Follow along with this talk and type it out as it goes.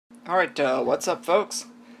Alright, what's up folks?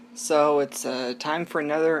 So it's time for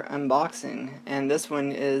another unboxing, and this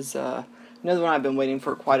one is another one I've been waiting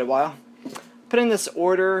for quite a while. Put in this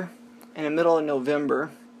order in the middle of November,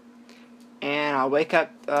 and I wake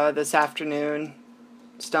up this afternoon,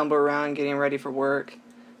 stumble around getting ready for work.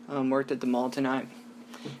 Worked at the mall tonight,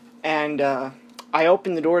 and I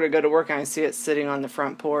open the door to go to work and I see it sitting on the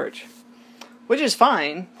front porch, which is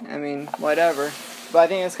fine, I mean, whatever. But I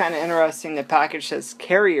think it's kind of interesting. The package says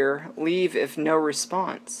carrier, leave if no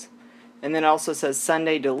response. And then it also says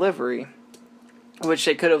Sunday delivery, which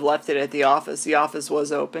they could have left it at the office. The office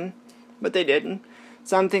was open, but they didn't.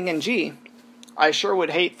 So I'm thinking, gee, I sure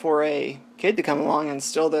would hate for a kid to come along and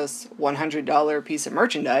steal this $100 piece of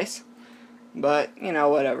merchandise. But, you know,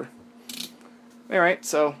 whatever. Alright,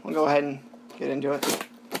 so we'll go ahead and get into it.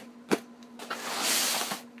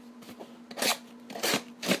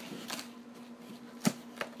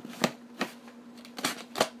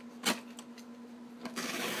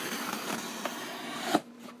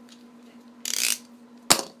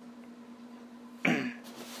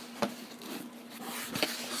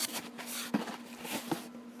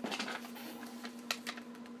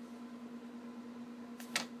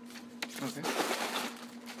 Okay.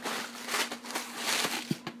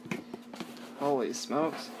 Holy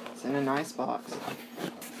smokes, it's in a nice box.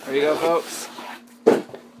 There you go, folks.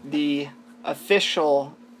 The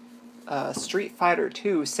official Street Fighter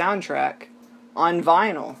 2 soundtrack on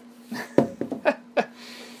vinyl.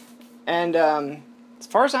 And as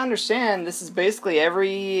far as I understand, this is basically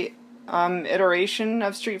every iteration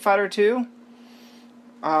of Street Fighter 2.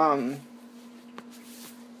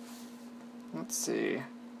 Let's see.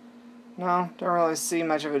 No, don't really see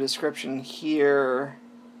much of a description here.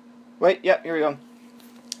 Wait, yep, here we go.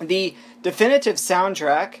 The definitive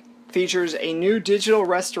soundtrack features a new digital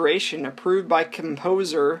restoration approved by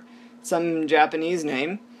composer, some Japanese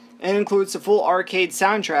name, and includes the full arcade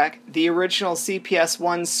soundtrack, the original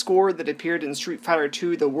CPS-1 score that appeared in Street Fighter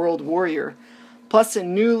II The World Warrior, plus a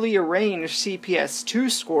newly arranged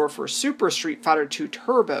CPS-2 score for Super Street Fighter II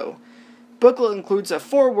Turbo. Booklet includes a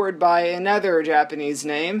foreword by another Japanese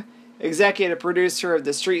name, executive producer of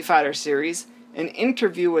the Street Fighter series, an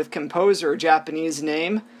interview with composer Japanese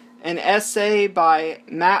name, an essay by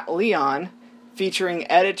Matt Leon featuring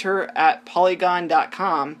editor at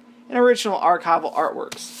Polygon.com, and original archival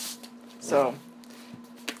artworks. So,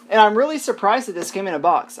 and I'm really surprised that this came in a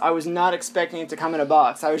box. I was not expecting it to come in a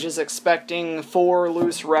box. I was just expecting 4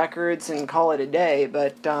 loose records and call it a day,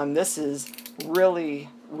 but this is really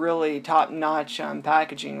top-notch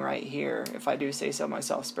packaging right here, if I do say so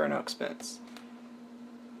myself. Spare no expense.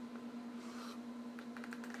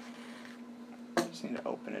 Just need to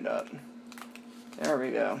open it up. There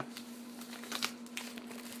we go.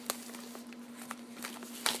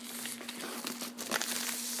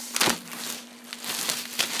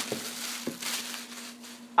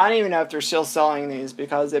 I don't even know if they're still selling these,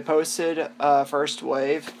 because they posted first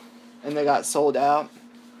wave and they got sold out,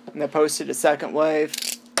 and they posted a second wave.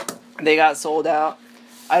 They got sold out.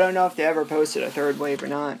 I don't know if they ever posted a third wave or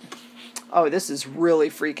not. Oh, this is really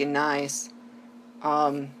freaking nice.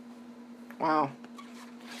 Wow.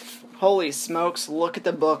 Holy smokes, look at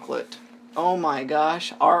the booklet. Oh my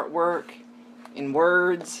gosh, artwork, and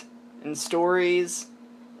words, and stories,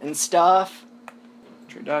 and stuff.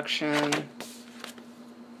 Introduction.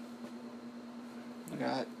 We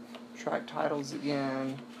got track titles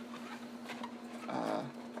again.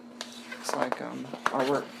 Looks like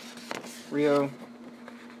artwork. Rio,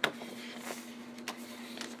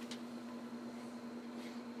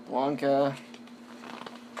 Blanca,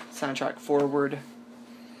 soundtrack forward.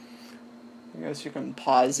 I guess you can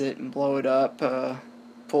pause it and blow it up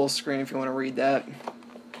full screen if you want to read that.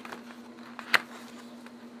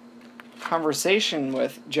 Conversation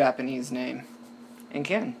with Japanese name and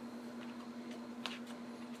Ken.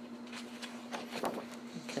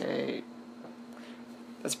 Okay,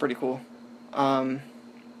 that's pretty cool.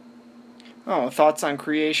 Oh, thoughts on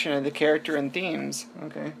creation of the character and themes.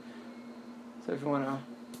 Okay. So if you want to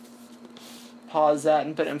pause that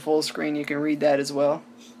and put it in full screen, you can read that as well.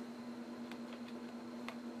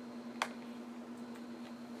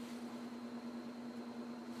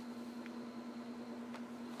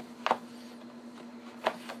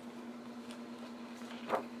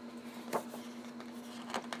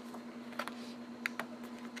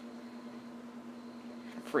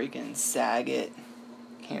 Freaking Saget.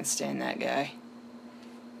 Can't stand that guy.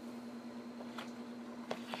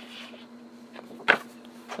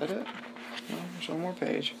 Is that it? No, there's one more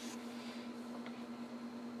page.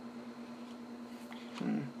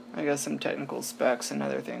 I guess guess some technical specs and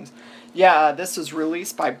other things. Yeah, this was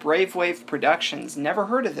released by Brave Wave Productions. Never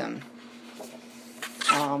heard of them.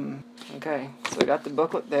 Okay, so we got the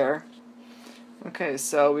booklet there. Okay,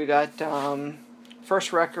 so we got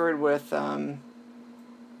first record with Ryu.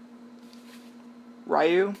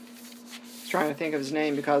 I was trying to think of his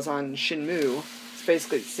name because on Shenmue, it's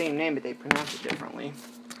basically the same name, but they pronounce it differently.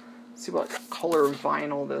 Let's see what color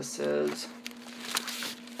vinyl this is.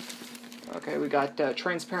 Okay, we got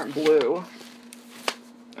transparent blue.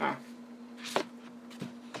 Ah.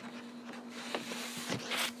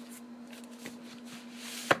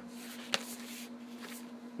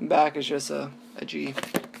 Back is just a G.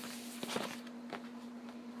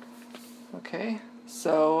 Okay,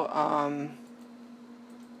 so,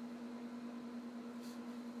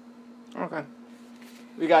 okay.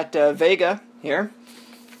 We got Vega here.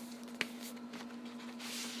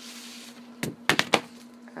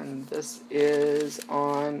 And this is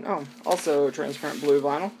on, oh, also transparent blue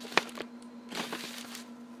vinyl.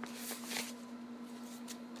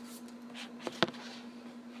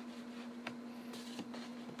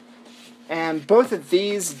 And both of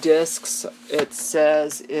these discs, it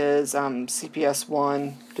says, is CPS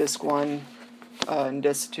 1, disc 1, and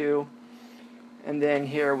disc 2. And then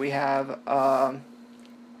here we have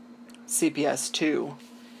CPS 2.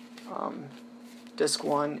 Disc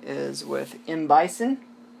 1 is with M. Bison.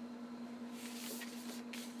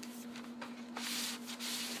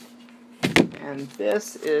 And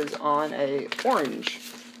this is on a orange.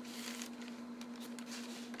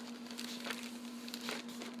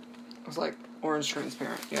 It's like orange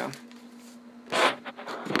transparent, yeah. I'm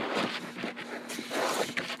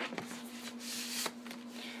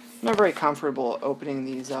not very comfortable opening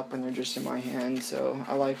these up when they're just in my hand, so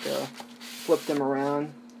I like to flip them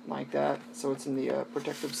around like that, so it's in the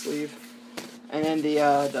protective sleeve. And then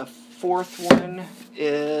the fourth one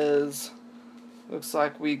is, looks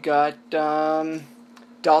like we got Dalsim.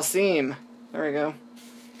 There we go.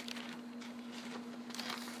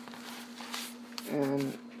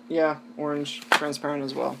 And yeah, orange transparent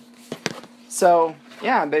as well. So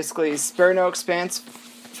yeah, basically spare no expense,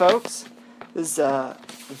 folks. This is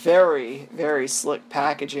very, very slick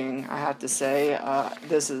packaging, I have to say.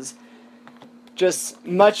 This is just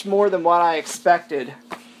much more than what I expected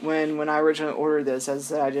when I originally ordered this.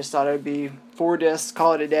 As I said, I just thought it would be 4 discs,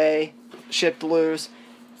 call it a day, shipped loose.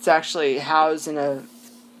 It's actually housed in a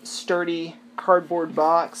sturdy cardboard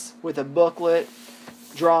box with a booklet,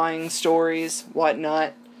 drawings, stories,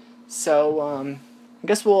 whatnot. So, I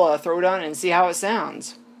guess we'll throw it on and see how it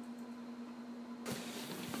sounds.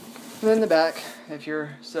 And then the back, if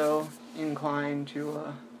you're so inclined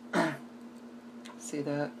to see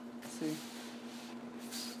that. See?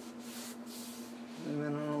 Zoom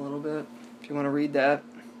in on a little bit if you want to read that.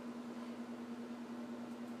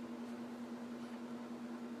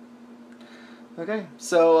 Okay,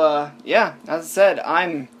 so, yeah, as I said,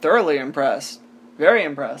 I'm thoroughly impressed. Very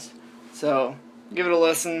impressed. So, give it a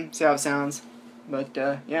listen, see how it sounds. But,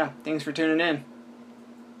 yeah, thanks for tuning in.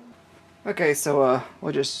 Okay, so,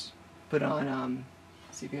 we'll just put on,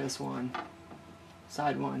 CPS 1,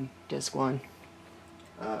 side 1, disc 1.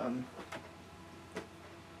 I'll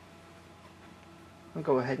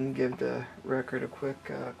go ahead and give the record a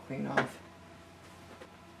quick, clean off.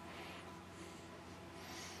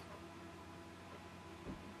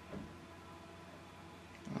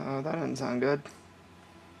 Oh, that doesn't sound good.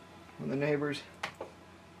 With the neighbors. There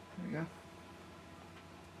we go.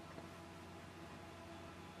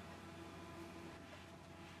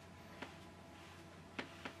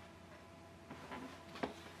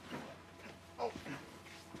 Oh.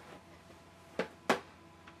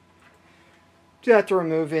 Do have to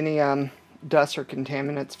remove any dust or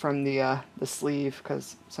contaminants from the sleeve,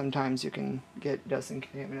 because sometimes you can get dust and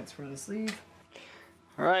contaminants from the sleeve.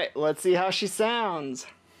 All right, let's see how she sounds.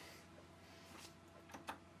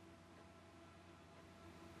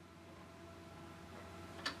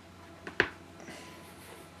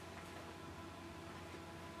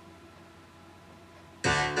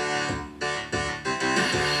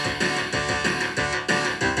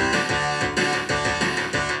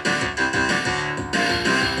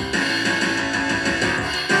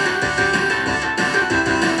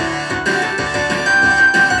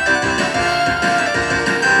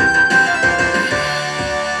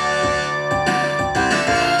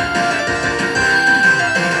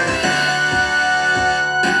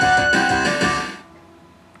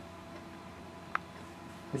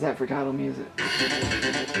 Is that for title music?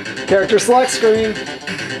 Character select screen.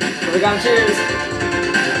 Here we go, cheers.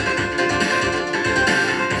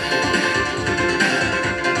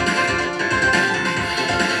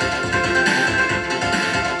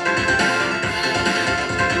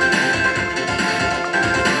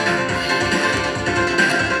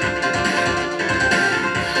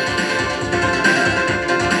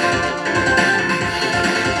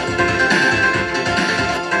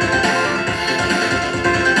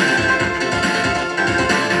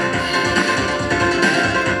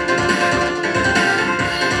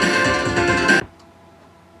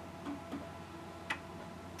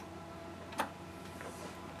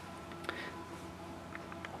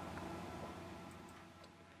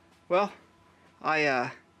 Well,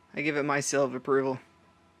 I give it my seal of approval.